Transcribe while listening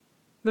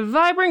The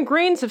vibrant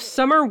greens of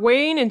summer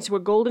wane into a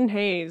golden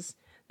haze.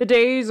 The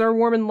days are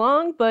warm and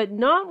long, but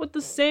not with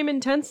the same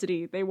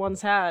intensity they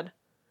once had.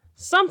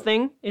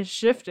 Something is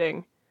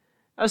shifting.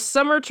 As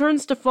summer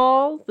turns to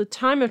fall, the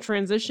time of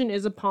transition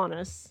is upon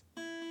us.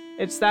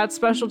 It's that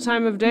special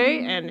time of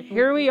day, and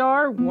here we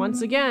are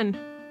once again,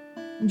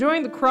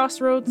 enjoying the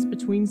crossroads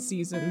between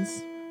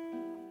seasons.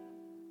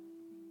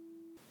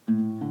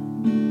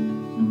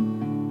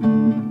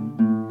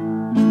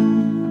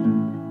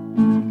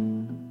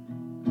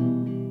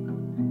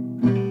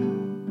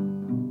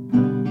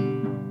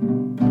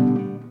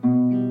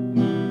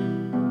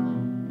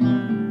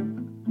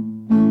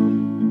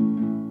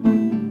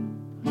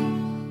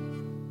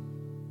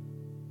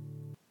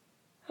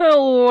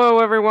 Hello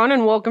everyone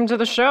and welcome to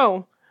the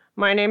show.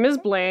 My name is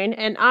Blaine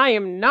and I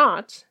am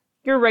not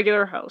your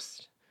regular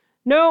host.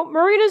 No,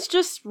 Marina's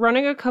just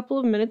running a couple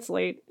of minutes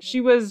late. She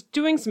was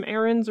doing some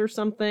errands or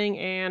something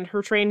and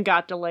her train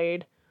got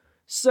delayed.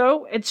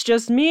 So it's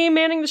just me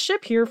manning the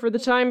ship here for the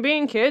time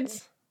being,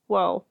 kids.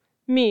 Well,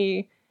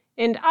 me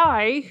and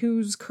I,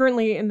 who's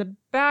currently in the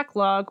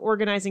backlog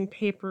organizing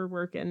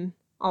paperwork and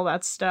all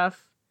that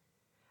stuff.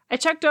 I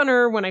checked on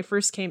her when I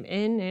first came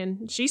in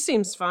and she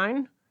seems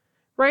fine.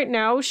 Right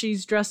now,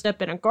 she's dressed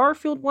up in a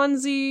Garfield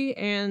onesie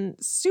and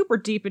super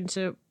deep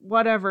into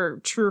whatever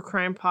true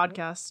crime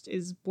podcast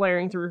is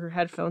blaring through her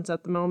headphones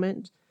at the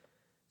moment.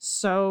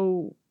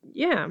 So,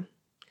 yeah.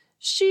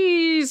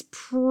 She's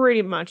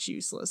pretty much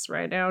useless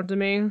right now to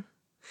me.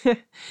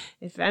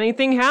 If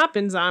anything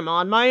happens, I'm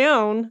on my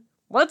own.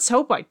 Let's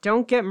hope I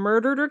don't get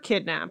murdered or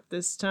kidnapped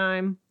this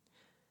time.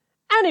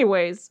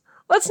 Anyways,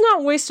 let's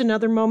not waste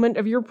another moment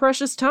of your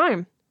precious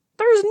time.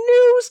 There's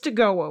news to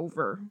go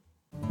over.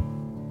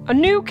 A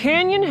new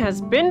canyon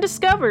has been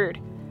discovered.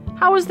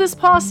 How is this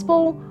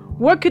possible?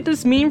 What could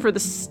this mean for the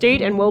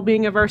state and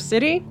well-being of our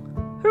city?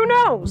 Who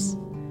knows?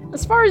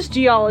 As far as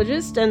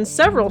geologists and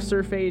several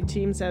survey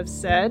teams have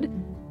said,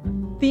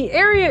 the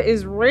area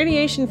is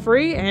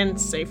radiation-free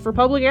and safe for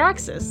public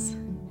access.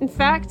 In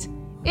fact,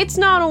 it's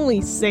not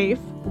only safe,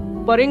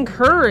 but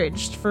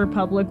encouraged for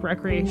public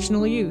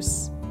recreational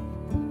use.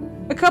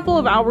 A couple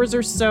of hours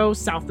or so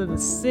south of the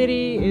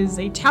city is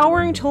a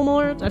towering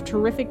tumult of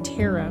terrific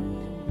terra.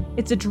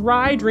 It's a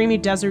dry, dreamy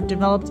desert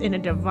developed in a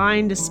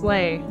divine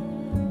display.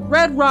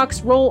 Red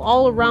rocks roll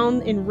all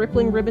around in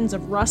rippling ribbons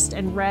of rust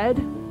and red,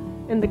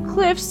 and the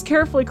cliffs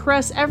carefully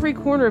caress every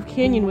corner of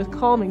canyon with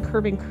calm and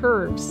curving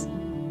curves.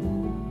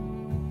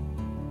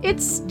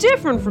 It's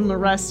different from the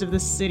rest of the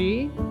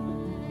city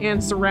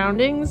and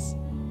surroundings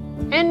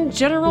and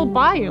general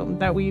biome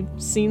that we've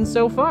seen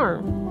so far.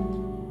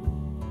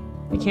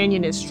 The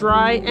canyon is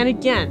dry and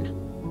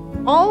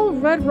again, all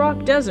red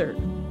rock desert.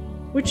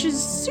 Which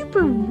is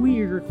super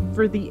weird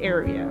for the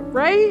area,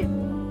 right?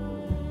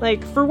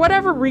 Like, for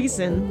whatever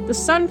reason, the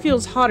sun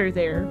feels hotter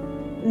there,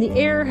 and the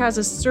air has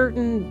a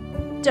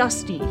certain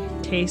dusty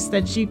taste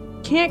that you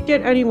can't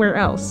get anywhere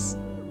else.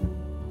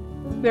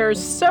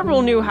 There's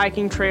several new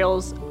hiking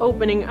trails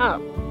opening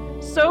up,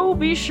 so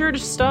be sure to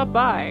stop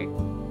by.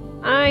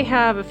 I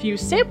have a few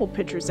sample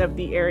pictures of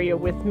the area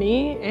with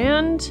me,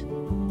 and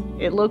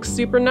it looks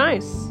super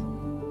nice.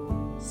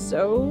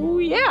 So,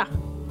 yeah.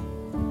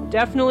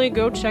 Definitely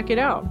go check it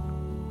out.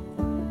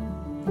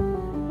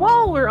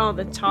 While we're on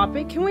the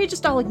topic, can we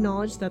just all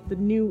acknowledge that the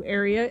new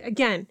area,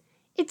 again,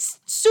 it's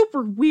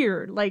super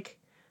weird. Like,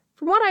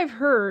 from what I've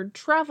heard,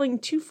 traveling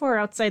too far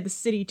outside the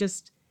city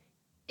just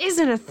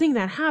isn't a thing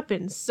that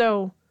happens.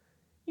 So,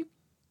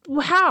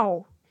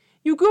 how?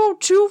 You go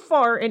too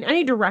far in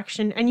any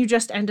direction and you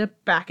just end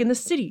up back in the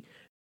city.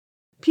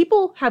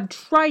 People have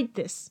tried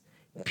this.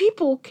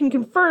 People can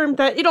confirm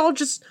that it all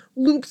just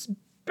loops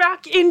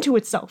back into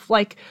itself.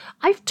 Like,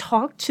 I've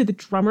talked to the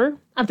drummer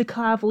of the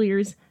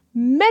Cavaliers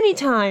many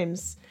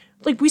times.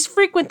 Like, we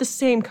frequent the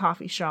same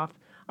coffee shop.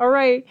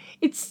 Alright,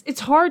 it's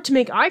hard to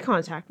make eye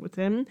contact with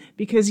him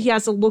because he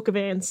has a look of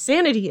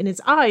insanity in his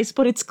eyes,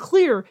 but it's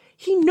clear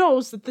he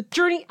knows that the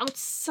journey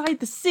outside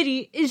the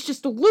city is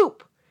just a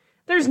loop.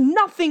 There's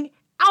nothing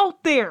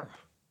out there.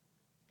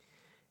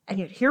 And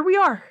yet here we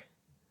are,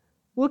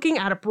 looking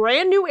at a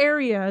brand new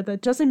area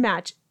that doesn't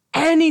match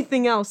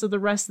anything else of the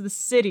rest of the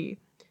city.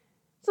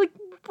 It's like,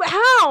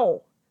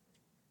 how?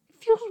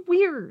 It feels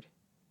weird.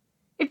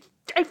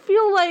 I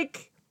feel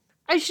like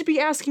I should be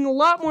asking a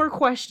lot more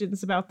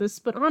questions about this,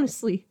 but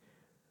honestly,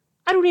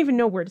 I don't even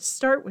know where to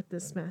start with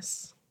this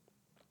mess.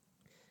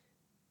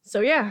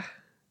 So yeah,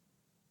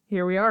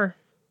 here we are.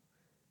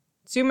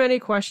 Too many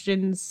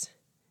questions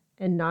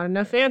and not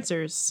enough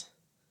answers.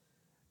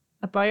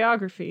 A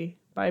biography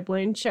by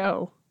Blaine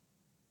Cho.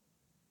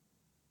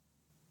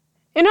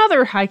 In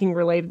other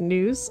hiking-related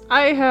news,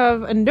 I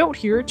have a note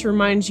here to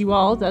remind you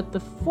all that the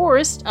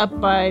forest up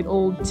by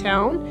Old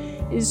Town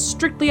is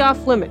strictly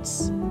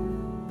off-limits.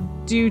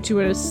 Due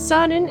to a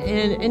sudden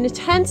and an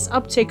intense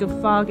uptake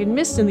of fog and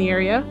mist in the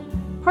area,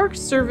 park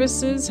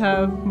services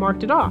have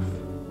marked it off.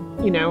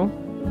 You know,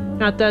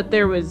 not that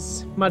there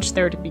was much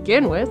there to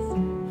begin with.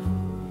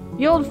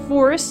 The old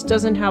forest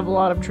doesn't have a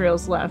lot of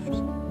trails left,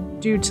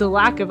 due to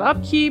lack of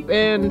upkeep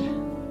and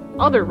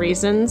other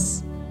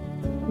reasons.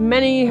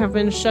 Many have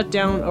been shut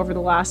down over the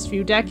last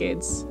few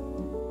decades.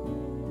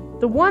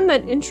 The one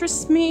that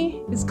interests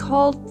me is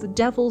called the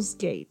Devil's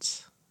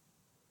Gate.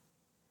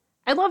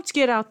 I'd love to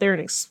get out there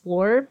and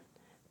explore,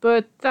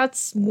 but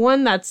that's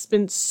one that's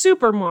been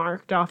super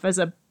marked off as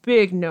a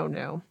big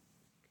no-no.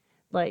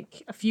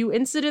 Like, a few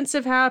incidents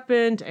have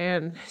happened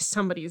and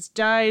somebody's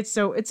died,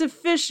 so it's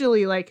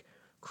officially,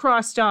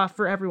 crossed off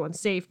for everyone's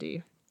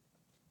safety.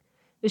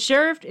 The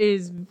sheriff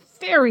is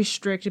very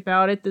strict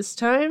about it this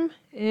time,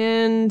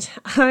 and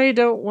I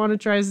don't want to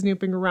try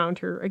snooping around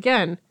her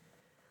again.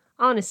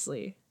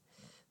 Honestly,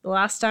 the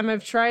last time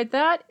I've tried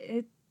that,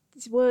 it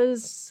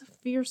was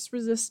fierce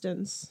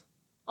resistance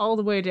all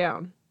the way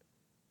down.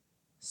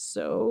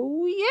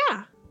 So,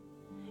 yeah.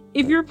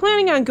 If you're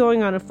planning on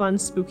going on a fun,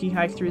 spooky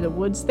hike through the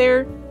woods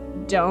there,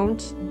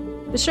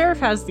 don't. The sheriff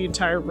has the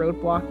entire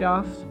road blocked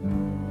off.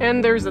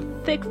 And there's a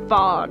thick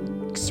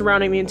fog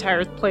surrounding the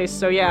entire place,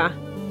 so yeah,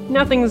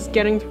 nothing's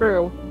getting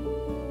through.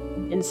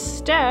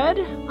 Instead,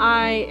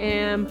 I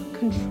am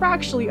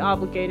contractually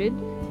obligated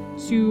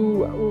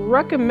to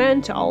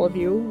recommend to all of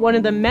you one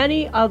of the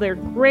many other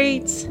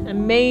great,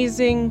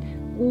 amazing,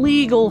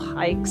 legal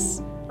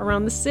hikes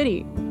around the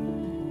city.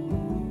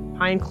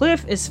 Pine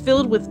Cliff is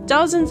filled with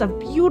dozens of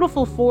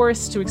beautiful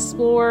forests to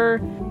explore.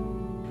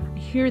 I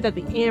hear that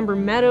the Amber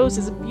Meadows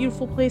is a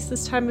beautiful place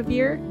this time of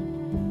year.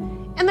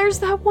 And there's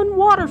that one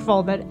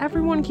waterfall that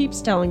everyone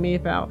keeps telling me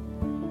about.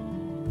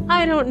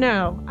 I don't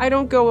know. I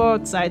don't go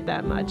outside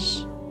that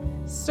much.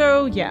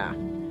 So yeah,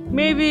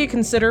 maybe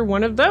consider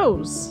one of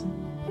those.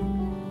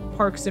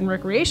 Parks and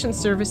Recreation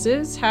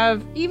Services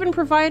have even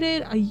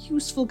provided a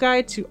useful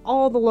guide to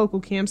all the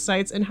local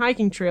campsites and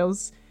hiking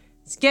trails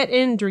to get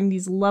in during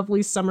these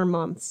lovely summer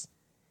months.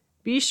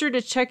 Be sure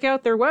to check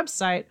out their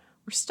website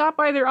or stop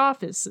by their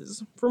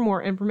offices for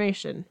more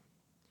information.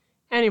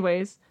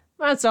 Anyways,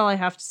 that's all I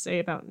have to say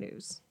about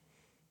news.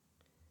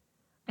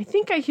 I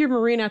think I hear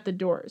Marina at the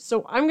door,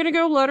 so I'm gonna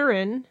go let her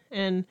in,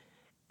 and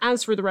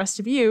as for the rest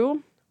of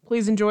you,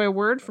 please enjoy a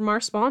word from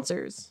our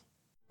sponsors.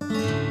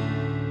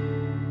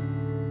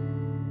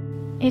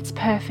 It's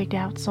perfect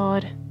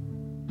outside.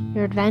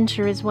 Your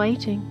adventure is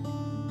waiting.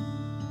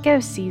 Go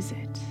seize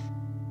it.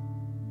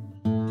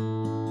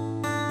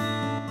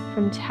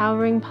 From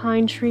towering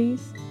pine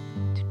trees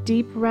to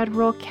deep red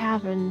rock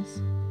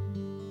caverns,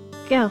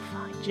 go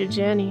find your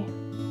journey.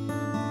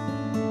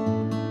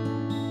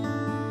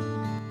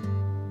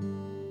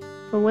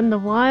 For when the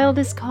wild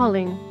is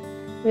calling,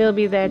 we'll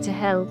be there to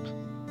help.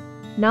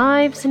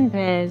 Knives and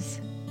Bears,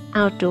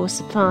 Outdoor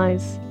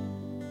Supplies,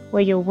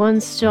 we're your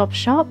one-stop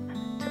shop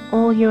to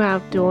all your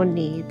outdoor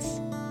needs.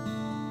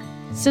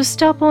 So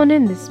stop on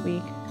in this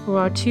week for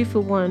our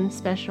 2-for-1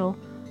 special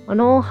on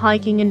all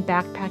hiking and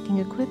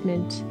backpacking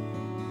equipment.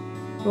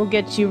 We'll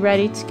get you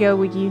ready to go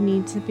where you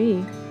need to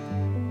be.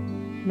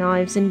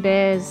 Knives and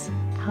Bears,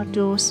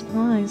 Outdoor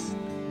Supplies.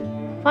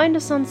 Find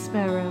us on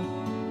Sparrow,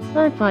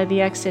 right by the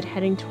exit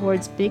heading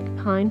towards Big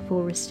Pine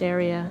Forest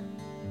area.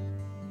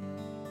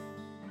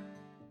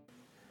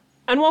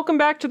 And welcome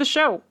back to the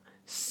show.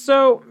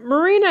 So,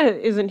 Marina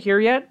isn't here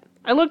yet.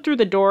 I looked through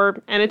the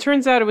door, and it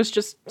turns out it was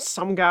just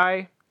some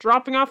guy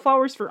dropping off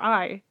flowers for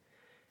I.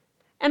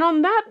 And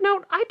on that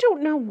note, I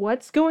don't know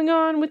what's going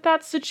on with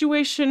that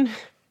situation,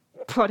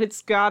 but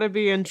it's gotta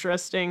be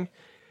interesting.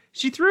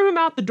 She threw him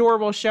out the door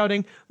while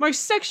shouting, "My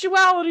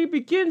sexuality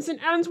begins and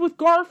ends with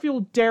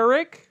Garfield,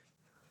 Derek!"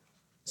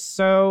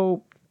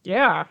 So,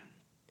 yeah.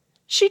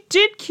 She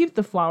did keep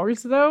the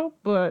flowers, though,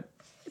 but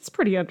it's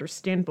pretty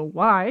understandable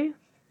why.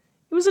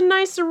 It was a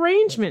nice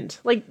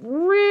arrangement,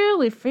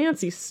 really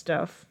fancy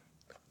stuff.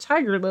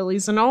 Tiger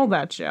lilies and all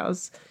that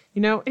jazz.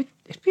 It'd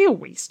be a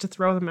waste to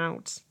throw them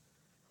out.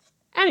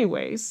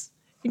 Anyways,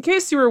 in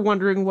case you were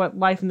wondering what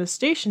life in the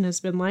station has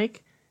been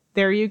like,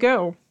 there you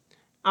go.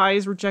 I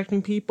is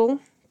rejecting people,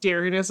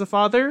 Darian as a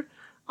father.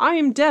 I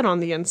am dead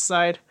on the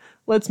inside.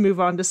 Let's move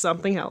on to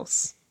something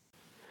else.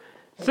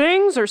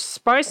 Things are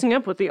spicing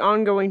up with the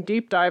ongoing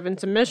deep dive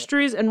into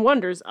mysteries and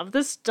wonders of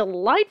this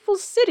delightful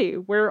city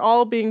we're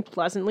all being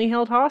pleasantly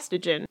held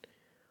hostage in.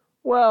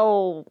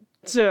 Well,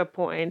 to a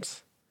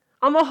point.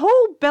 On the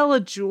whole Bella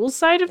Jewel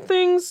side of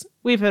things,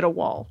 we've hit a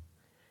wall.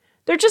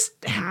 There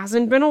just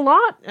hasn't been a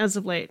lot as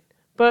of late.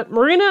 But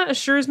Marina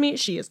assures me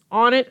she is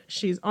on it,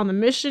 she's on the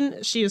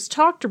mission, she has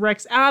talked to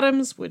Rex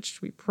Adams,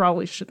 which we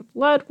probably should have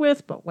led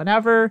with, but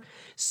whatever.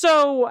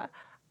 So,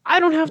 I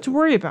don't have to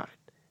worry about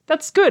it.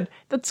 That's good,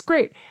 that's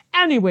great.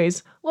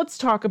 Anyways, let's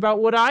talk about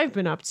what I've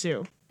been up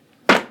to.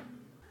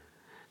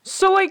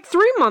 So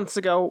 3 months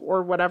ago,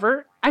 or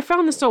whatever, I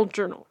found this old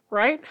journal,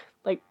 right?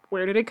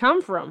 Where did it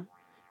come from?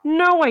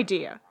 No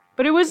idea,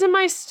 but it was in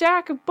my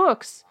stack of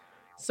books.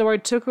 So I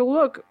took a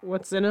look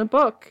what's in a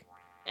book.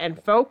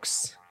 And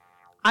folks,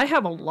 I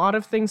have a lot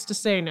of things to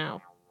say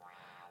now.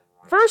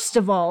 First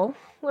of all,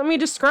 let me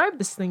describe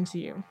this thing to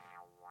you.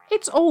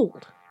 It's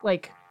old.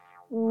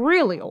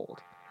 Really old.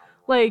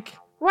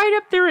 Right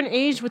up there in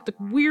age with the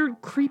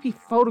weird, creepy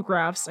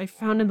photographs I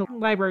found in the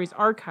library's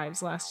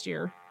archives last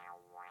year.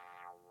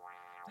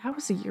 That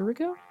was a year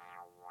ago?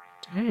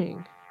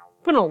 Dang.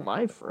 Been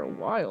alive for a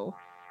while.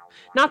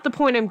 not the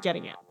point I'm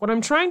getting at. What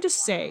I'm trying to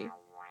say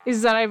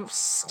is that I've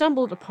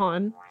stumbled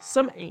upon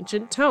some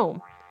ancient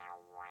tome.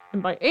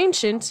 And by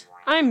ancient,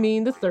 I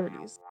mean the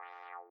 30s.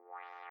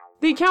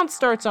 The account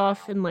starts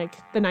off in the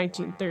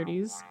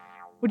 1930s,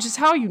 which is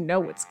how you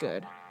know it's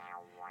good.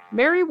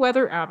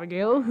 Meriwether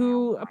Abigail,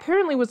 who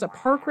apparently was a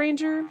park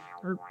ranger,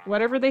 or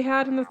whatever they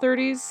had in the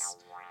 30s,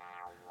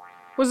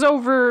 was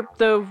over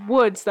the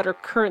woods that are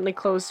currently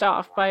closed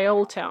off by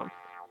Old Town.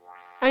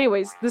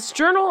 Anyways, this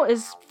journal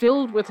is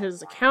filled with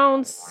his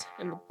accounts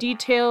and the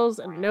details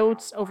and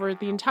notes over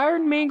the entire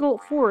mango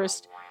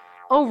forest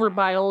over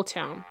by Old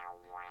Town,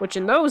 which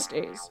in those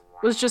days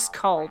was just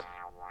called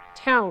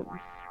Town.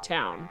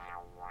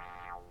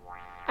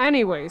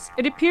 Anyways,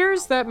 it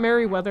appears that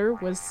Meriwether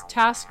was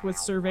tasked with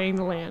surveying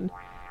the land,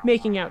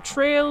 making out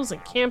trails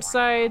and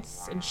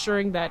campsites,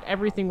 ensuring that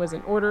everything was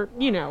in order,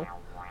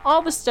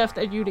 all the stuff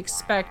that you'd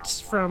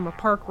expect from a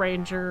park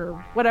ranger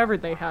or whatever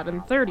they had in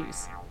the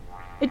 30s.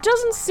 It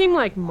doesn't seem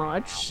like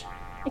much,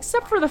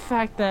 except for the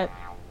fact that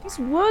these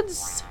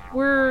woods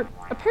were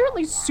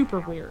apparently super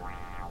weird.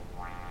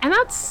 And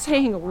that's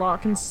saying a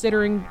lot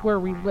considering where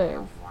we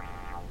live.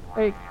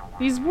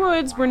 These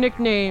woods were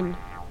nicknamed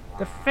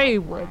the Fey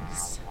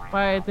Woods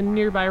by the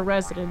nearby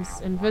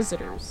residents and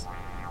visitors.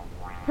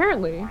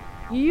 Apparently,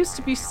 you used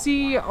to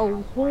see a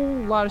whole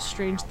lot of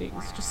strange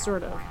things just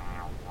sort of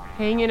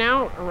hanging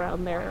out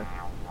around there.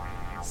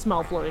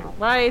 Small floating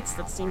lights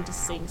that seemed to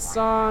sing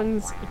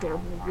songs,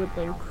 adorable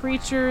woodland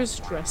creatures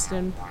dressed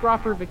in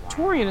proper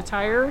Victorian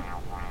attire,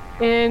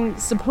 and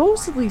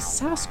supposedly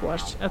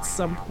Sasquatch at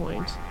some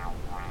point.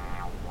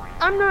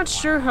 I'm not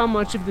sure how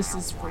much of this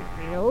is for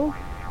real,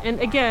 and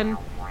again,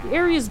 the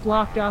area is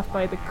blocked off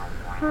by the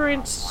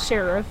current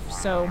sheriff,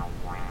 so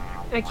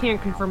I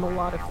can't confirm a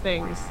lot of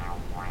things.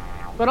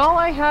 But all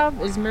I have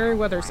is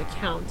Meriwether's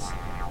account,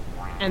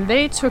 and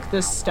they took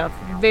this stuff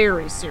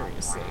very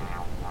seriously.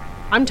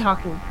 I'm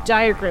talking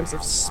diagrams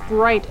of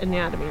sprite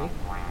anatomy,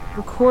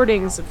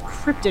 recordings of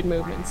cryptid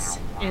movements,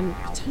 and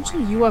potential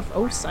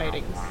UFO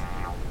sightings.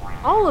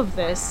 All of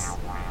this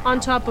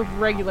on top of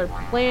regular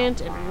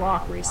plant and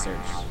rock research,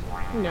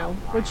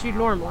 what you'd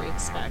normally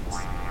expect.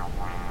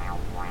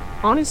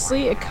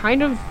 Honestly, it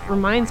kind of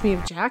reminds me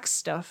of Jack's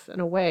stuff in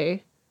a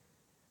way,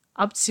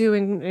 up to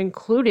and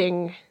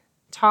including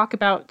talk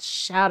about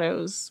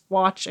shadows,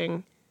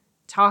 watching,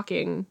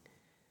 talking.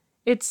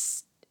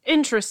 It's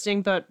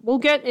interesting, but we'll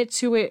get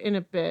into it in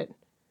a bit.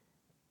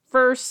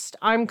 First,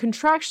 I'm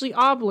contractually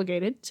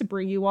obligated to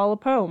bring you all a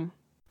poem.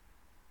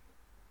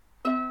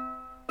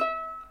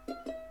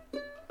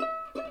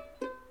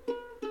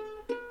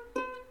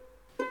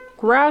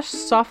 Grass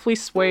softly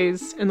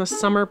sways in the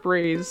summer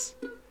breeze.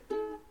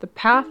 The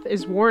path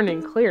is worn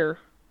and clear.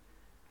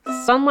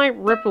 Sunlight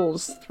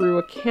ripples through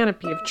a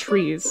canopy of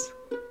trees.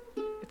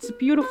 It's a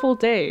beautiful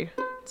day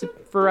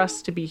for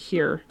us to be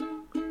here.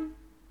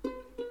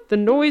 The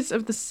noise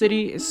of the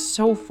city is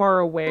so far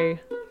away,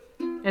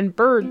 and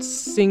birds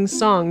sing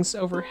songs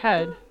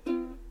overhead.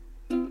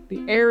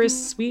 The air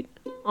is sweet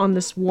on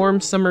this warm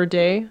summer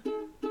day.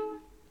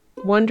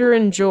 Wonder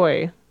and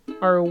joy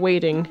are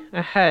awaiting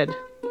ahead.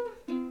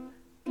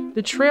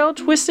 The trail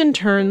twists and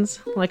turns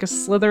like a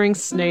slithering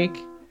snake.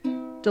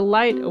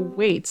 Delight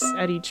awaits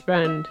at each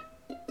bend.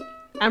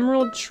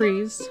 Emerald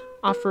trees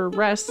offer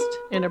rest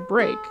and a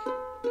break.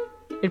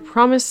 It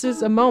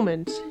promises a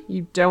moment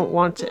you don't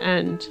want to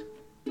end.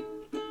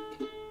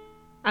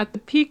 At the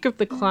peak of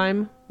the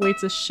climb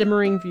waits a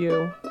shimmering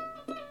view.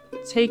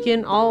 Take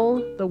in all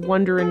the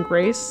wonder and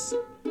grace.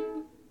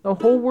 The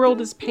whole world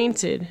is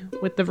painted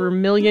with the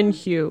vermilion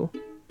hue.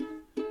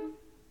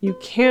 You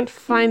can't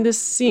find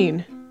this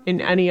scene in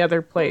any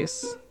other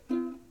place.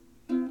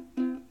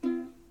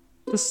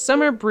 The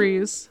summer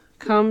breeze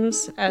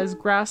comes as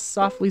grass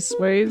softly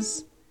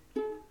sways.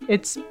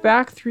 It's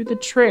back through the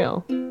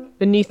trail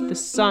beneath the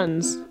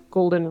sun's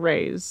golden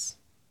rays.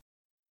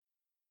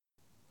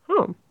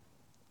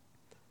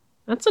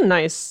 That's a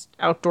nice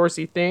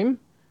outdoorsy theme.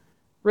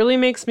 Really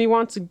makes me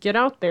want to get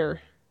out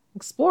there,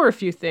 explore a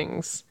few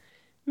things.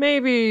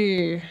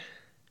 Maybe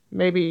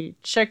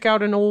check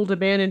out an old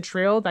abandoned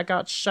trail that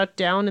got shut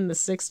down in the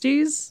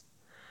 60s.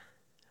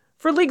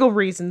 For legal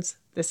reasons,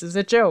 this is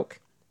a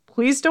joke.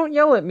 Please don't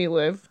yell at me,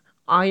 Liv.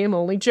 I am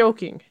only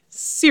joking.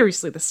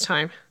 Seriously this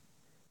time.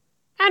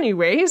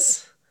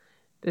 Anyways,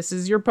 this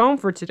is your poem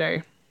for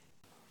today.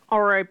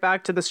 Alright,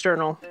 back to this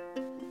journal.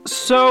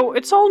 So,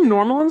 it's all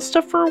normal and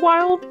stuff for a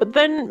while, but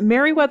then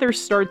Meriwether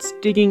starts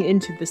digging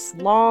into this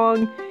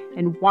long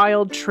and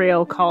wild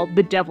trail called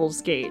the Devil's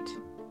Gate.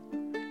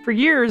 For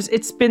years,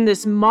 it's been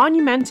this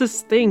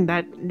monumentous thing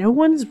that no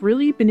one's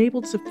really been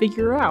able to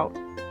figure out.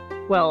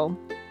 Well,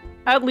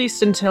 at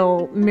least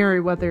until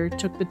Meriwether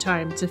took the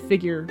time to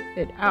figure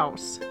it out.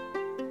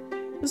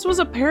 This was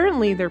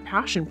apparently their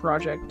passion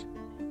project.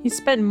 He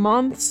spent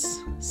months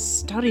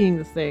studying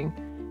the thing,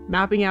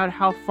 mapping out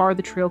how far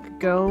the trail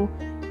could go,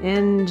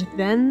 and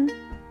then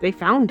they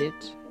found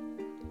it.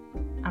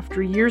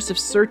 After years of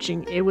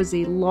searching, it was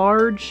a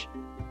large,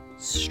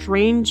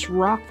 strange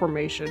rock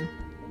formation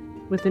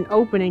with an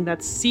opening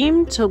that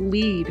seemed to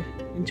lead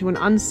into an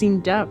unseen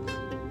depth.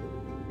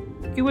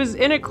 He was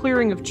in a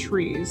clearing of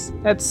trees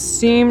that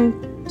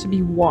seemed to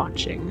be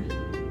watching.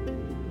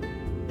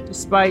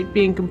 Despite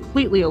being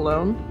completely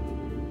alone,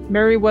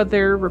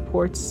 Merriweather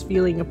reports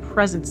feeling a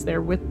presence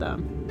there with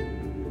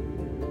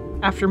them.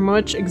 After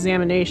much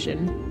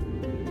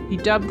examination, he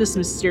dubbed this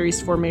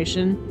mysterious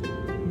formation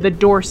the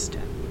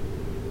doorstep.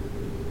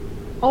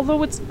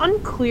 Although it's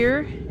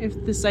unclear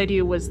if this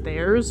idea was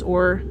theirs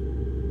or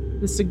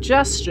the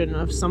suggestion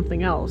of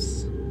something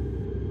else.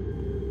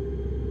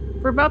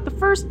 For about the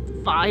first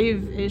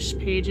 5-ish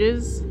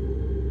pages,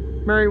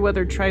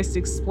 Merriweather tries to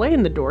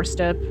explain the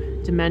doorstep,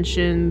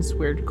 dimensions,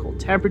 weird cold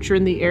temperature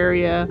in the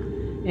area,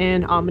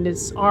 and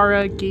ominous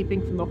aura gaping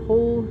from the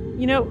hole.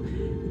 You know,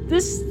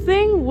 this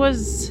thing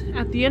was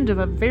at the end of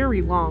a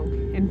very long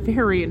and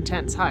very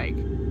intense hike.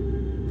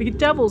 The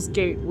Devil's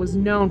Gate was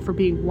known for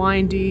being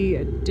windy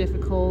and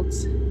difficult,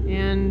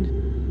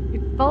 and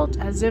it felt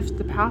as if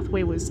the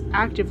pathway was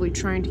actively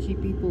trying to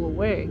keep people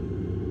away.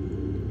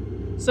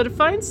 So to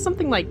find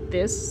something like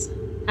this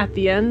at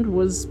the end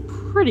was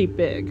pretty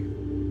big.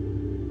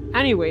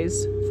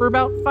 Anyways, for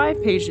about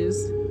 5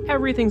 pages,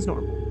 everything's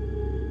normal.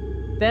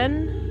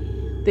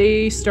 Then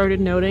they started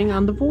noting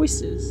on the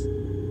voices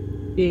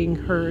being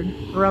heard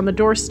around the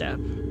doorstep.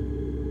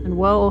 And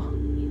well,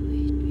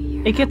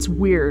 it gets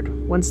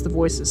weird once the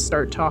voices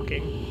start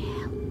talking.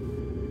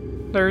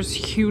 There's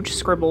huge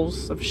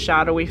scribbles of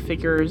shadowy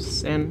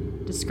figures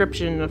and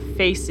description of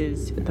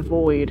faces in the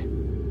void,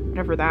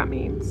 whatever that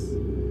means.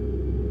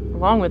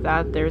 Along with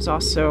that, there's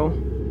also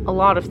a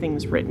lot of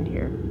things written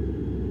here.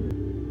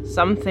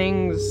 Some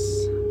things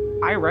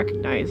I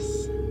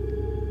recognize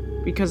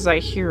because I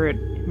hear it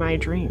in my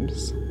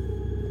dreams.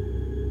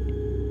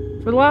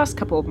 For the last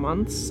couple of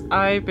months,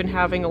 I've been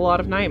having a lot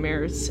of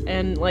nightmares,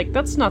 and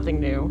that's nothing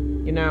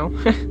new, you know?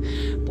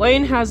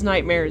 Blaine has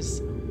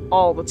nightmares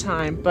all the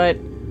time, but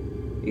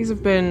these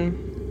have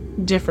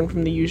been different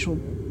from the usual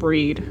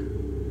breed.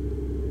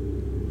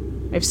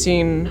 I've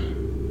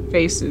seen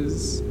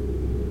faces,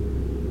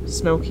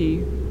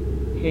 smoky,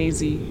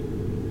 hazy,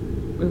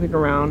 moving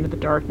around in the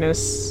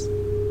darkness,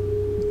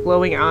 with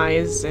glowing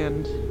eyes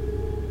and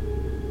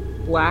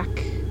black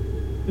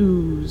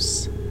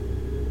ooze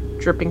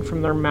dripping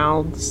from their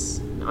mouths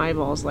and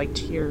eyeballs like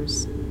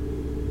tears.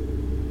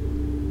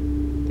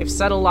 They've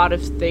said a lot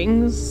of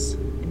things,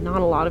 and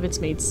not a lot of it's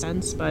made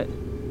sense, but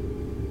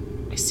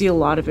I see a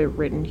lot of it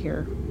written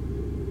here.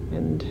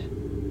 And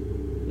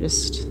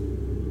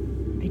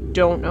I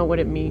don't know what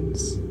it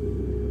means,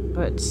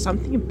 but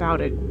something about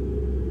it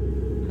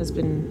has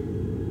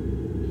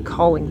been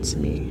calling to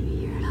me.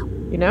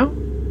 You know?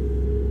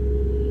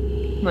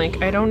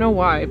 I don't know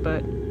why,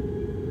 but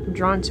I'm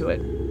drawn to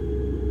it.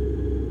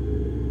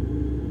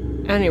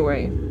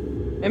 Anyway,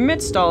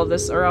 amidst all of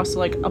this are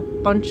also a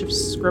bunch of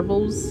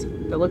scribbles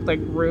that look like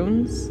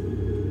runes.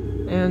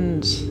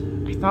 And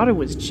I thought it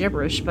was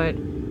gibberish, but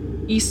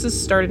Issa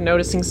started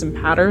noticing some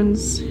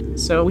patterns,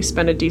 so we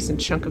spent a decent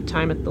chunk of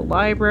time at the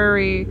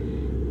library,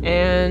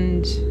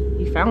 and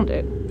he found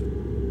it.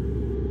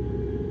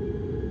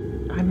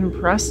 I'm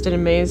impressed and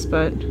amazed,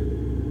 but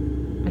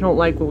I don't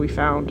like what we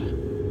found.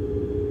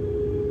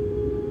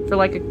 For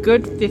a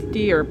good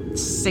 50 or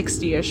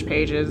 60-ish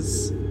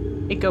pages,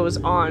 it goes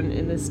on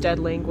in this dead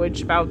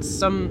language about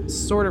some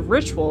sort of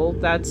ritual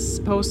that's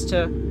supposed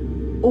to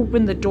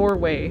open the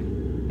doorway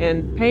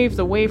and pave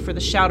the way for the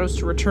shadows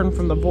to return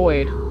from the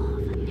void.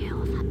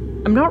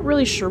 I'm not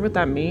really sure what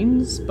that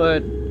means,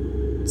 but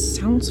it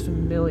sounds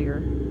familiar.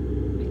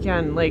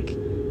 Again,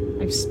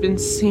 I've been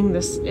seeing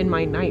this in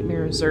my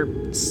nightmares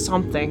or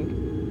something.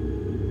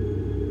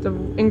 The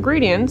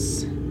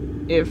ingredients,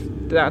 if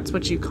that's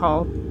what you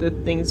call the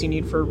things you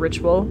need for a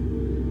ritual,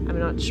 I'm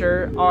not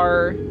sure,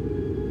 are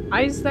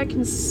eyes that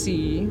can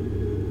see,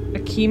 a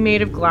key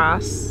made of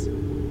glass,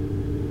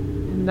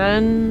 and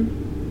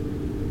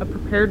then a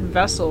prepared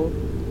vessel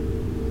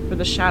for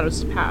the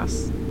shadows to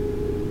pass.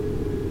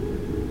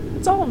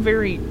 It's all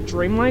very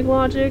dreamlike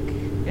logic,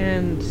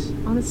 and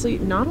honestly,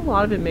 not a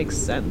lot of it makes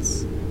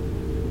sense.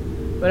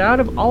 But out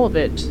of all of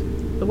it,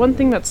 the one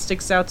thing that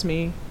sticks out to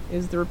me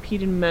is the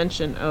repeated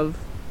mention of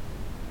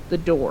the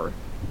door.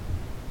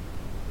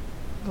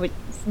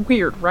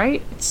 Weird,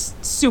 right? It's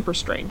super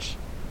strange.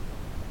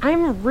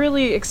 I'm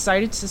really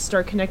excited to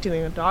start connecting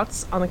the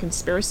dots on the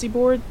conspiracy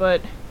board,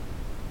 but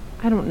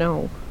I don't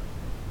know.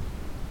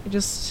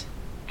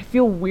 I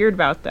feel weird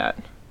about that.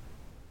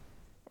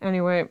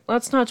 Anyway,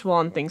 let's not dwell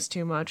on things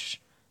too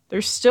much.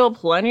 There's still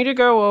plenty to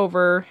go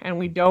over, and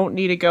we don't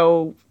need to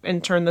go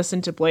and turn this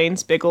into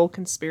Blaine's big ol'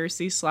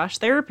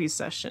 conspiracy/therapy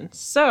session.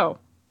 So,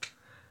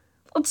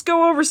 let's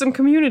go over some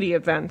community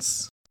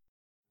events.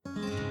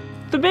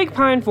 The Big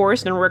Pine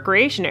Forest and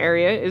Recreation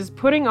Area is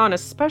putting on a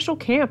special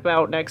camp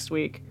out next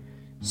week.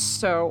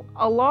 So,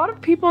 a lot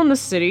of people in the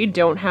city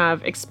don't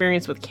have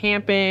experience with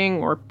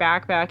camping or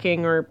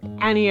backpacking or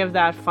any of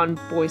that fun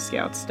Boy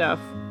Scout stuff.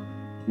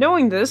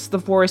 Knowing this, the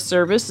Forest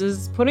Service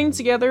is putting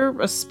together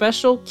a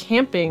special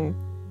camping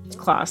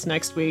class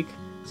next week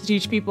to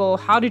teach people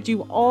how to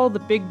do all the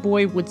big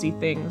boy woodsy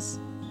things.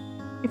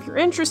 If you're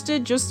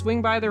interested, just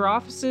swing by their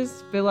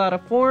offices, fill out a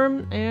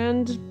form,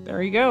 and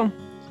there you go.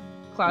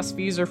 Class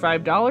fees are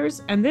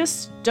 $5, and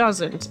this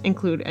doesn't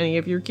include any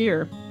of your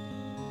gear.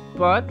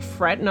 But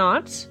fret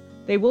not,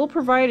 they will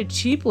provide a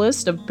cheap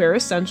list of bare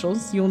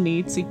essentials you'll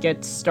need to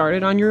get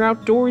started on your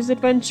outdoors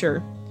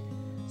adventure.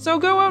 So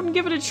go out and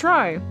give it a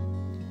try.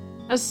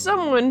 As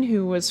someone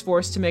who was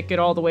forced to make it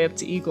all the way up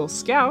to Eagle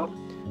Scout,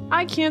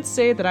 I can't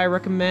say that I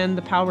recommend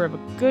the power of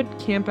a good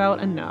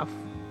campout enough.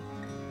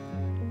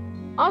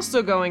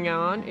 Also going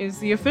on is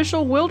the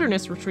official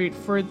wilderness retreat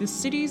for the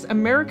city's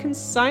American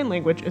Sign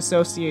Language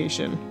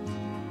Association.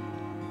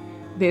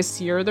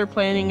 This year, they're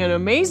planning an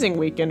amazing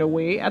weekend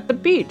away at the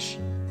beach.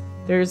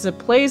 There's a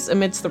place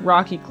amidst the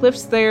rocky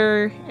cliffs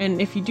there,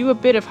 and if you do a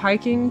bit of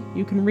hiking,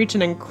 you can reach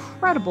an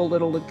incredible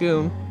little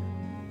lagoon.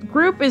 The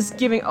group is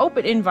giving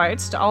open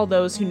invites to all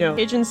those who know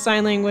Pidgin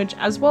Sign Language,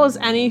 as well as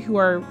any who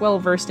are well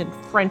versed in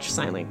French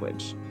Sign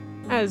Language.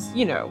 As,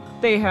 you know,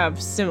 they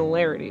have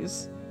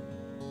similarities.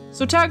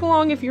 So tag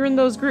along if you're in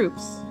those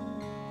groups.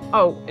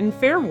 Oh, and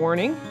fair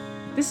warning,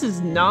 this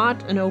is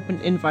not an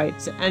open invite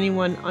to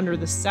anyone under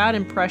the sad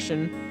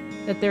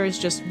impression that there is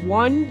just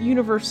one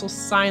universal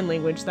sign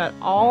language that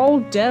all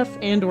deaf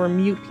and/or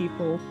mute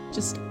people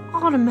just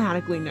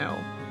automatically know.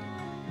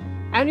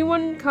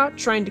 Anyone caught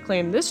trying to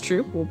claim this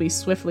troop will be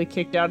swiftly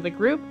kicked out of the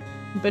group,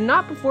 but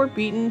not before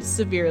beaten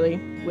severely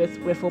with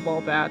wiffle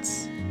ball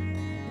bats.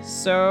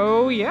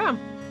 So, yeah.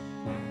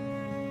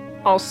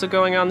 Also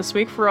going on this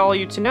week, for all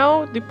you to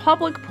know, the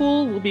public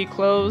pool will be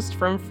closed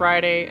from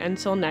Friday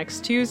until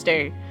next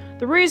Tuesday.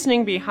 The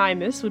reasoning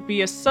behind this would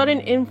be a sudden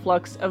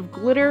influx of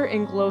glitter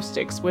and glow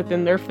sticks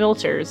within their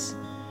filters.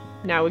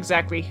 Now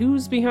exactly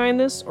who's behind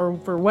this or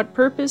for what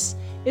purpose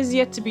is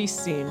yet to be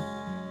seen.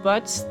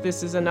 But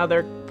this is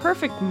another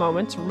perfect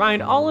moment to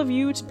remind all of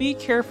you to be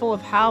careful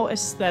of how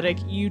aesthetic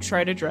you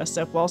try to dress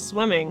up while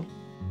swimming.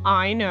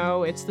 I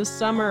know it's the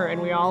summer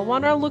and we all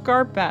want to look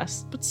our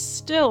best, but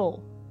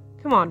still,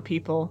 come on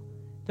people.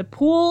 The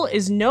pool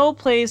is no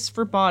place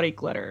for body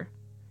glitter.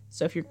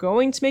 So if you're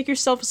going to make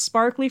yourself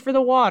sparkly for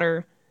the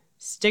water,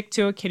 stick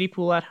to a kiddie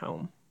pool at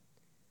home.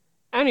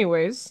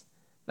 Anyways,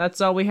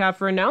 that's all we have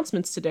for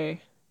announcements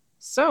today.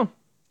 So,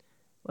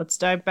 let's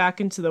dive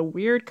back into the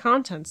weird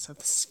contents of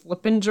this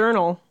flippin'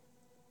 journal.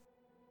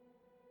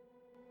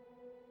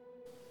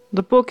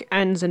 The book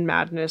ends in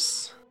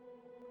madness.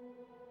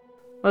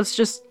 Let's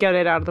just get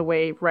it out of the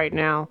way right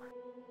now.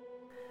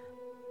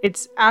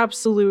 It's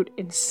absolute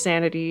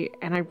insanity,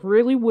 and I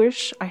really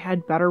wish I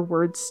had better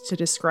words to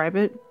describe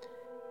it,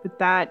 but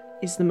that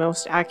is the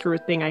most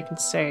accurate thing I can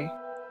say.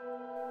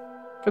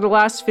 For the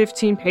last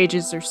 15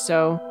 pages or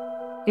so,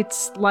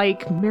 it's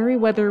like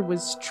Merriweather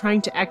was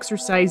trying to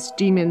exorcise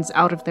demons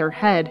out of their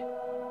head.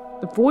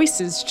 The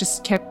voices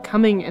just kept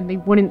coming and they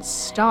wouldn't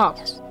stop.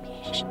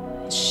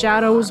 The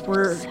shadows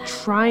were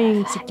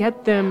trying to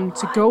get them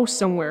to go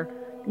somewhere,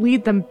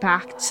 lead them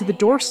back to the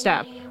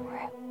doorstep.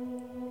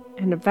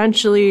 And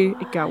eventually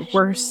it got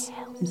worse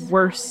and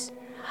worse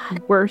and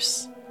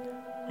worse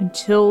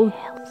until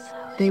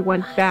they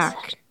went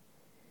back.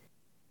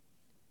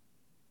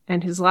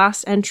 And his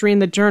last entry in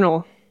the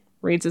journal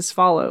reads as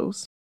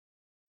follows.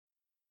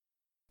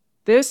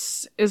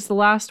 This is the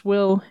last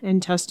will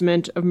and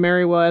testament of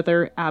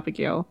Merriweather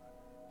Abigail,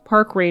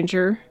 park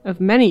ranger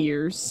of many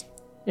years,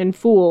 and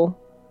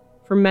fool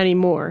for many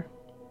more.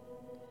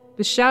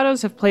 The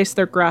shadows have placed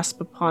their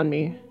grasp upon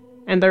me,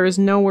 and there is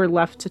nowhere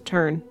left to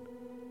turn.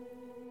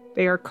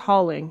 They are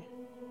calling.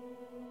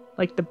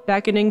 Like the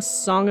beckoning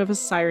song of a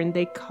siren,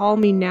 they call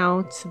me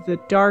now to the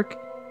dark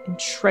and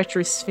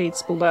treacherous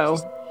fates below.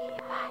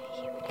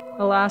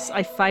 Alas,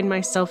 I find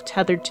myself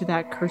tethered to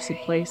that cursed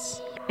place,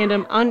 and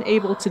am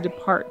unable to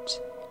depart.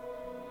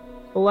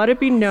 But let it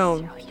be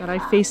known that I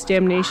face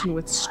damnation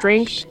with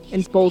strength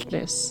and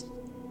boldness.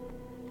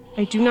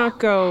 I do not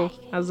go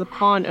as a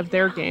pawn of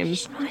their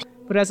games,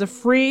 but as a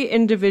free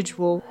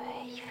individual.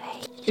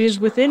 It is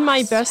within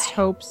my best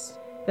hopes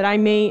that I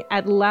may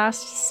at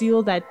last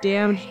seal that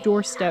damned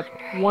doorstep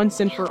once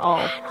and for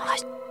all.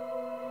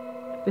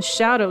 The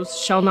shadows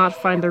shall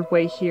not find their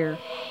way here.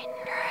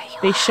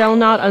 They shall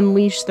not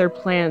unleash their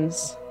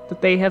plans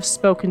that they have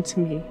spoken to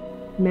me,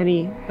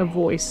 many a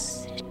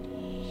voice.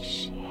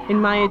 In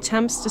my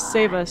attempts to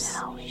save us,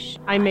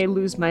 I may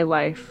lose my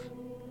life.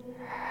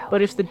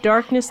 But if the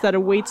darkness that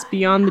awaits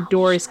beyond the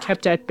door is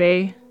kept at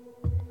bay,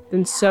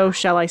 then so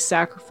shall I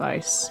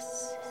sacrifice.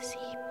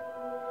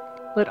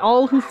 Let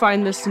all who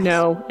find this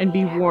know and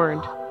be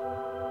warned.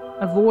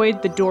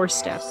 Avoid the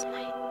doorstep.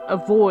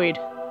 Avoid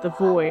the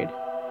void.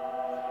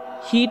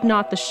 Heed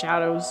not the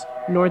shadows,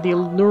 nor the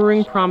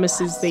alluring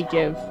promises they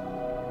give.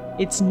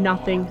 It's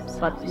nothing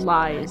but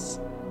lies.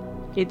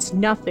 It's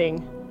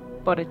nothing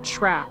but a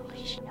trap.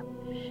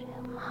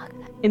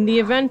 In the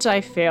event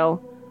I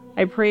fail,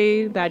 I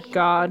pray that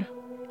God,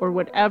 or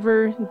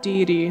whatever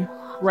deity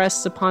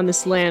rests upon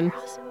this land,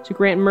 to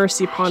grant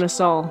mercy upon us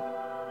all.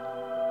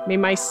 May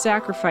my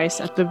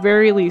sacrifice at the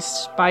very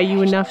least buy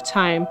you enough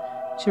time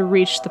to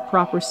reach the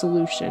proper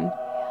solution.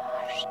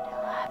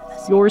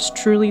 Yours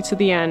truly to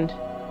the end,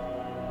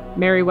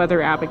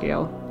 Meriwether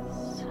Abigail.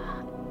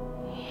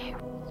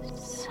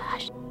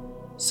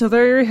 So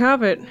there you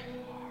have it.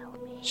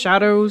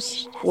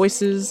 Shadows,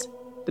 voices,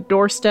 the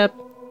doorstep,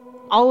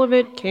 all of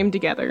it came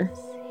together.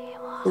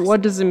 But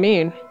what does it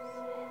mean?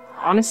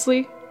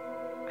 Honestly,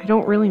 I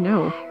don't really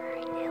know.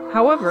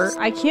 However,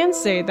 I can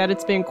say that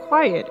it's been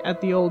quiet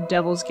at the old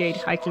Devil's Gate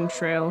hiking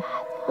trail,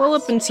 well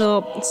up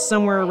until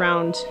somewhere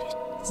around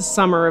the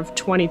summer of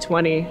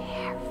 2020,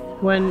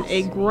 when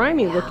a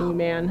grimy-looking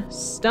man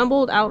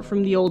stumbled out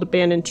from the old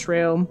abandoned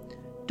trail,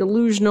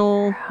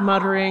 delusional,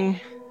 muttering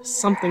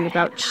something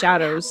about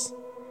shadows.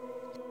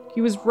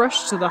 He was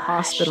rushed to the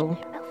hospital,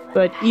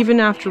 but even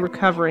after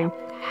recovering,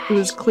 it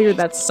was clear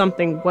that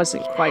something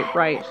wasn't quite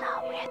right.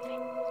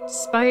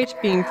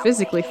 Despite being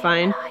physically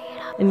fine,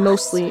 and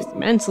mostly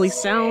mentally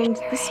sound,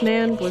 this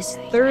man was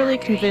thoroughly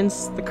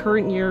convinced the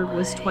current year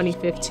was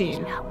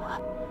 2015.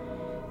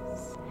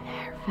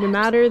 No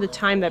matter the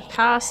time that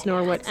passed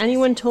nor what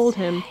anyone told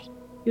him,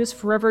 he was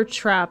forever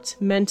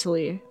trapped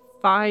mentally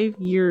 5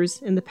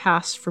 years in the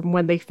past from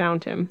when they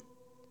found him.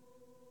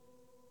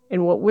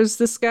 And what was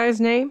this guy's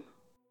name?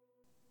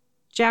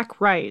 Jack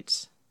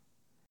Wright.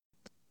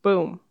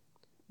 Boom.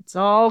 It's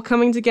all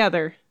coming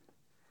together.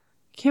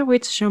 Can't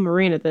wait to show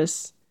Marina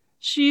this.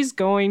 She's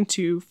going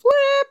to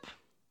flip!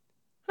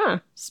 Huh,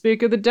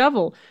 speak of the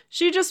devil.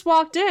 She just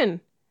walked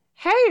in.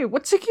 Hey,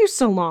 what took you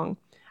so long?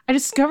 I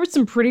discovered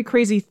some pretty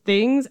crazy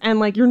things,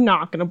 and you're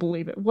not gonna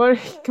believe it.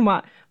 What? Come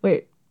on.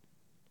 Wait.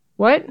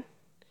 What?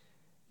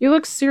 You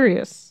look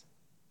serious.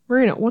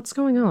 Marina, what's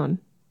going on?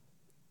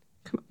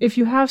 If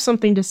you have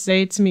something to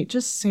say to me,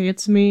 just say it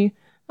to me.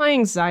 My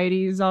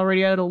anxiety is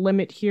already at a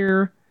limit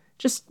here.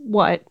 Just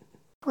what?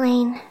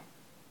 Blaine,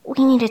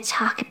 we need to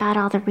talk about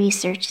all the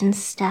research and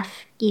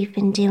stuff you've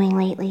been doing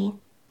lately.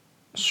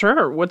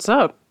 Sure, what's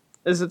up?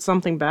 Is it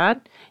something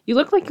bad? You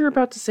look like you're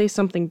about to say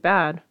something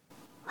bad.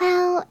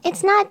 Well,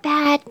 it's not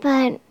bad,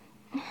 but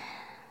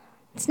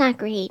it's not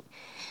great.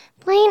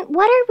 Blaine,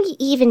 what are we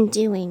even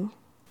doing?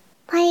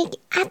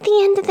 At the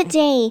end of the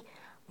day,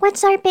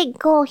 what's our big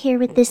goal here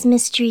with this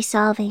mystery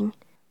solving?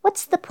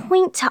 What's the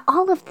point to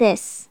all of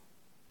this?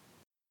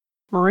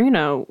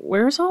 Marina,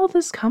 where's all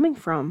this coming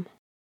from?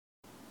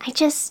 I'm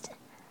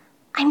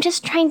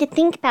just trying to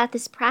think about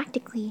this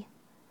practically.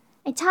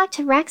 I talked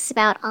to Rex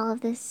about all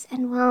of this,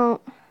 and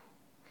well,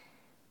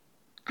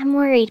 I'm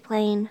worried,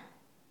 Blaine.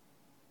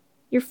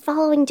 You're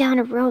following down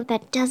a road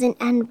that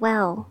doesn't end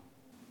well.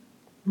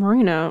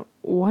 Marina,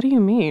 what do you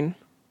mean?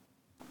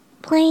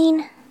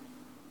 Blaine,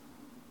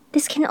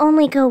 this can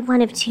only go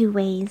one of two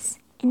ways,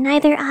 and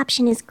neither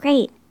option is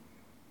great.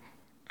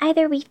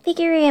 Either we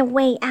figure a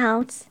way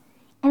out,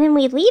 and then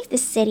we leave the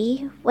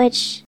city,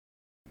 which,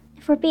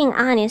 if we're being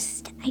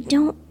honest, I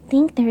don't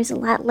think there's a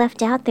lot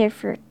left out there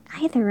for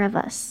either of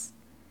us.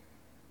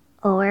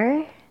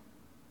 Or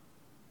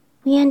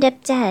we end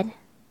up dead,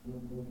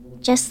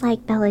 just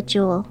like Bella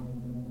Jewel.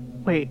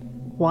 Wait,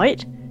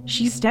 what?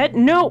 She's dead?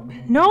 No!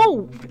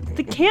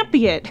 That can't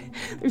be it!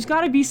 There's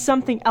gotta be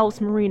something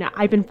else, Marina.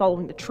 I've been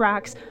following the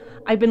tracks.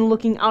 I've been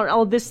looking out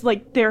all this,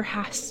 there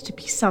has to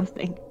be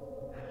something.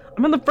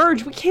 I'm on the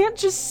verge. We can't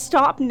just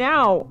stop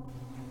now.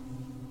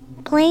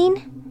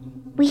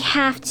 Blaine, we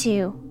have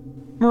to.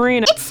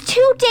 Marina. It's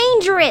too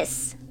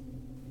dangerous!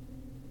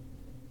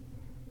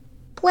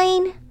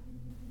 Blaine,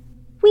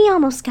 we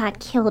almost got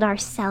killed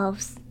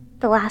ourselves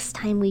the last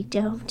time we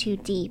dove too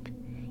deep.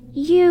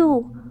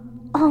 You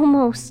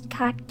almost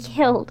got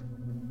killed.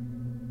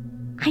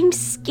 I'm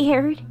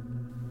scared.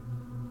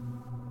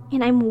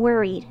 And I'm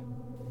worried.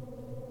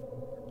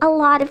 A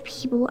lot of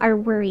people are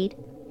worried.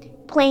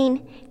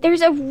 Blaine,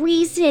 there's a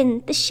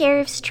reason the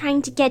sheriff's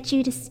trying to get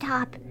you to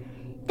stop.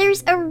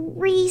 There's a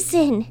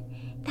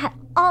reason that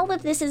all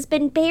of this has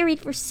been buried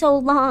for so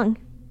long.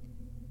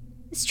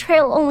 This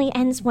trail only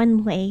ends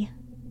one way.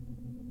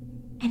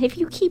 And if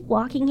you keep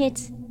walking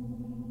it,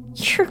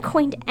 you're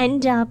going to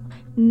end up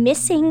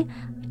missing,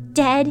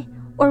 dead,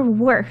 or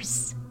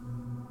worse.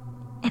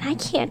 And I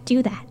can't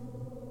do that.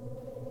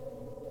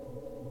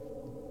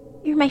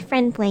 You're my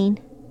friend, Blaine.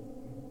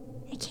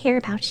 I care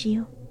about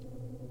you.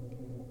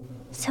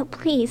 So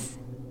please,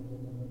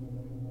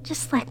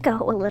 just let go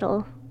a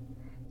little.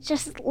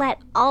 Just let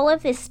all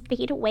of this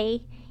fade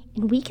away,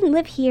 and we can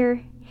live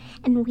here,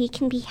 and we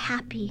can be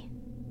happy.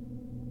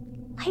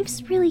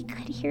 Life's really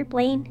good here,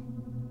 Blaine.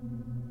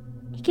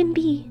 It can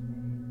be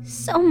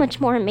so much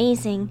more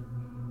amazing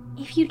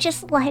if you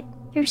just let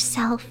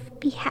yourself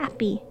be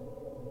happy.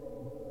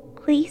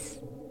 Please?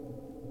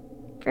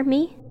 For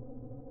me?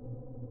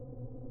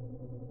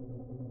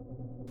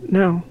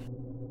 No.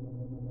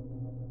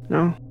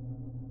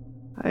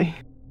 I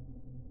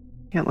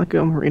can't let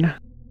go, Marina.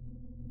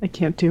 I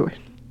can't do it.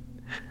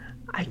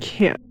 I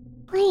can't.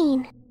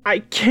 Blaine. I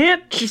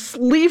can't just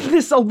leave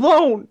this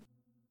alone!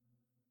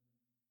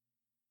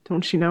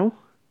 Don't you know?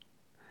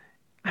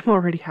 I'm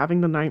already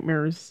having the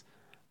nightmares.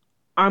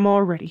 I'm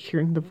already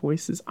hearing the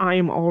voices. I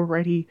am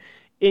already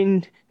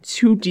in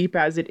too deep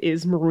as it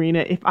is,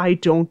 Marina. If I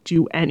don't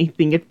do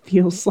anything, it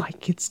feels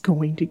like it's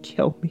going to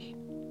kill me.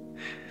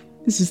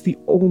 This is the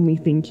only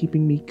thing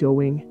keeping me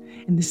going,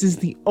 and this is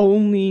the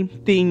only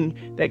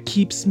thing that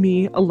keeps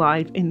me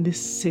alive in this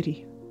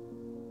city.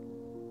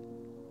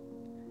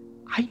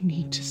 I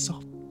need to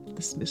solve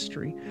this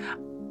mystery.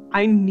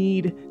 I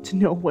need to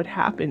know what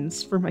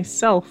happens for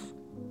myself.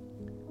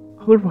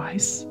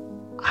 Otherwise,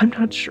 I'm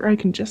not sure I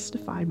can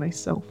justify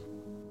myself.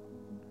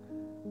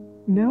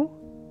 No?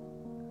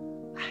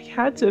 I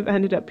had to have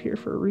ended up here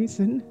for a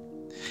reason.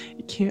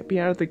 It can't be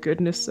out of the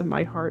goodness of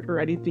my heart or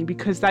anything,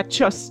 because that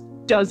just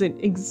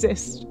doesn't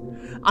exist.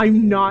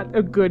 I'm not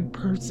a good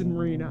person,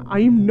 Marina.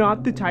 I am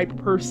not the type of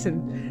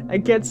person that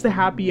gets the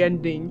happy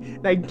ending,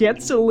 that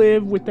gets to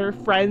live with their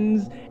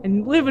friends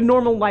and live a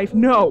normal life.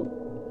 No!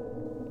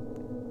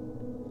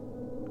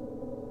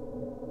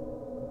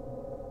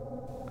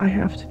 I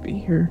have to be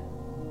here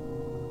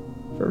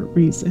for a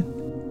reason.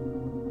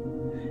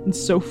 And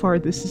so far,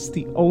 this is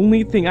the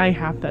only thing I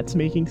have that's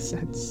making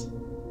sense.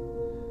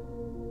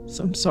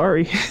 So I'm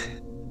sorry.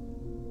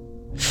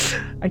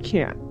 I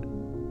can't.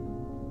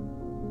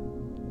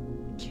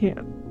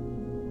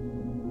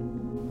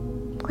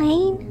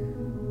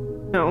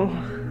 Blaine? No,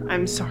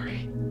 I'm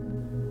sorry.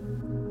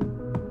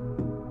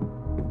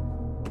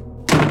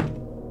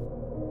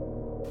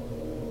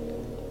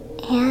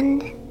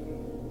 And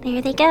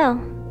there they go.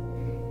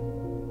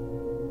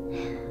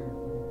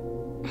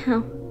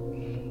 Oh.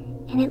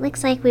 And it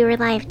looks like we were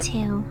live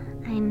too.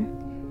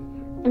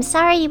 I'm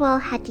sorry you all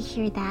had to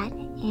hear that,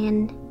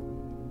 and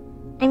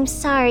I'm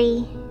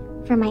sorry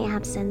for my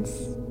absence.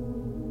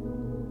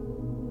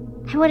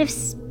 I would have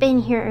been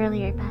here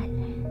earlier, but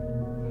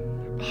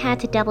I had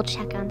to double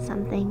check on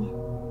something.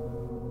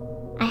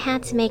 I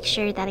had to make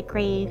sure that a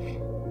grave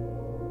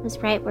was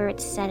right where it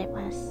said it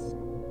was.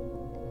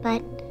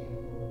 But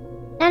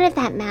none of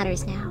that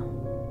matters now.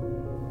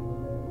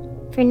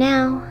 For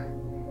now,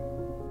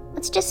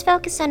 let's just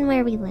focus on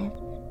where we live,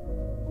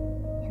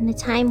 and the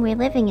time we're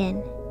living in.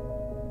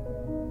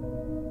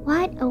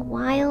 What a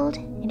wild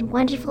and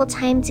wonderful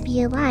time to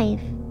be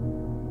alive.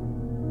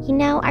 You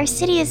know, our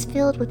city is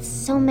filled with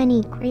so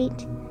many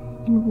great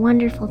and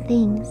wonderful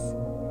things.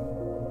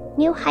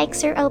 New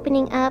hikes are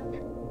opening up,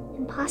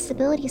 and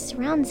possibility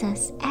surrounds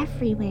us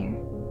everywhere.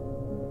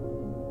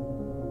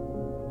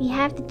 We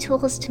have the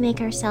tools to make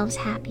ourselves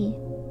happy,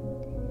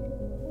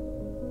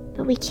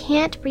 but we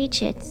can't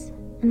reach it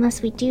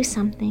unless we do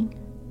something.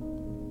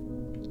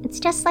 It's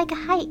just like a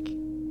hike.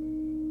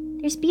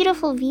 There's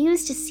beautiful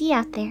views to see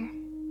out there,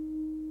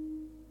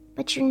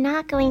 but you're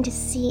not going to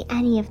see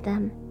any of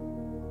them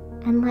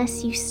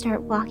unless you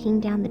start walking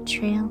down the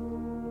trail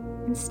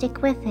and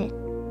stick with it.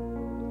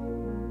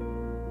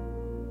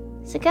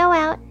 So go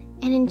out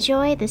and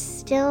enjoy the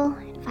still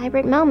and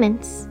vibrant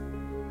moments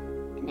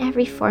in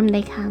every form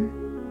they come,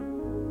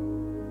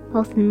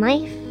 both in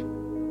life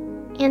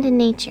and in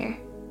nature.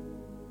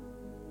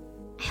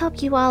 I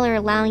hope you all are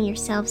allowing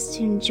yourselves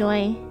to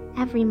enjoy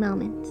every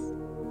moment,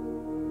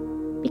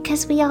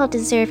 because we all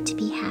deserve to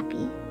be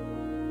happy,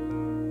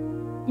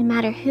 no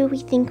matter who we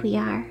think we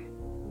are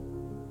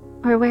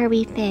or where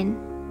we've been.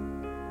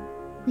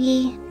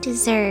 We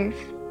deserve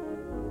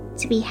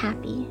to be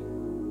happy.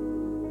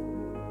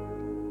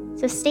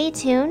 So stay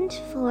tuned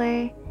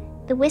for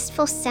the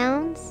wistful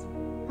sounds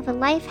of a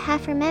life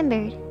half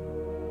remembered.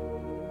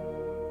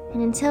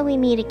 And until we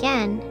meet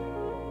again,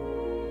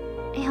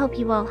 I hope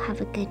you all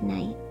have a good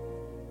night.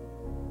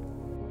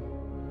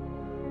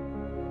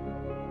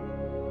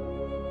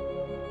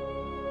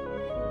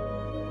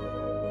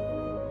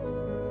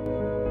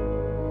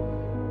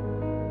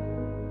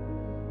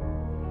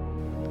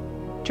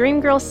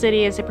 Dreamgirl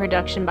City is a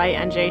production by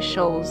NJ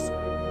Scholes.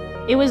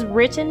 It was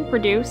written,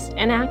 produced,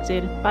 and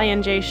acted by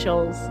NJ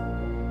Scholes.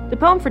 The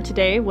poem for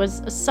today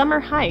was A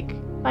Summer Hike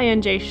by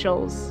NJ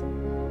Scholes.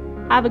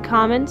 Have a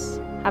comment?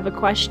 Have a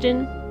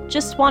question?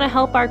 Just want to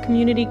help our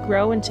community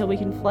grow until we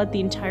can flood the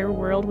entire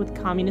world with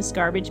communist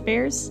garbage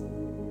bears?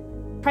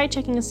 Try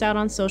checking us out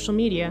on social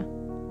media,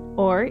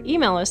 or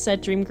email us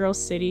at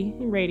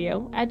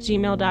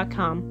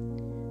dreamgirlcityradio@gmail.com.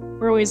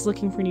 We're always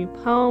looking for new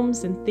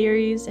poems and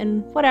theories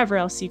and whatever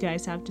else you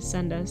guys have to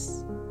send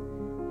us.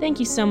 Thank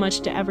you so much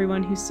to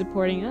everyone who's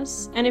supporting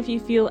us, and if you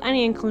feel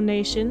any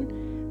inclination,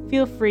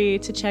 feel free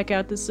to check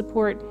out the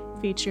support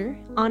feature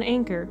on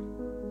Anchor.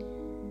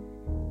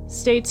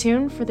 Stay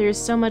tuned, for there's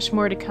so much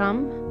more to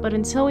come, but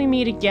until we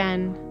meet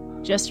again,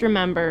 just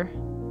remember,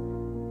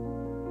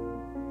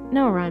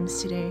 no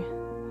rhymes today.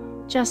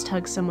 Just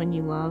hug someone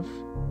you love.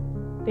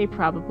 They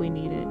probably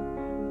need it.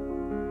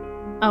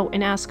 Oh,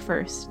 and ask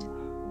first.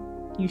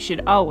 You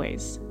should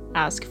always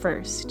ask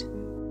first.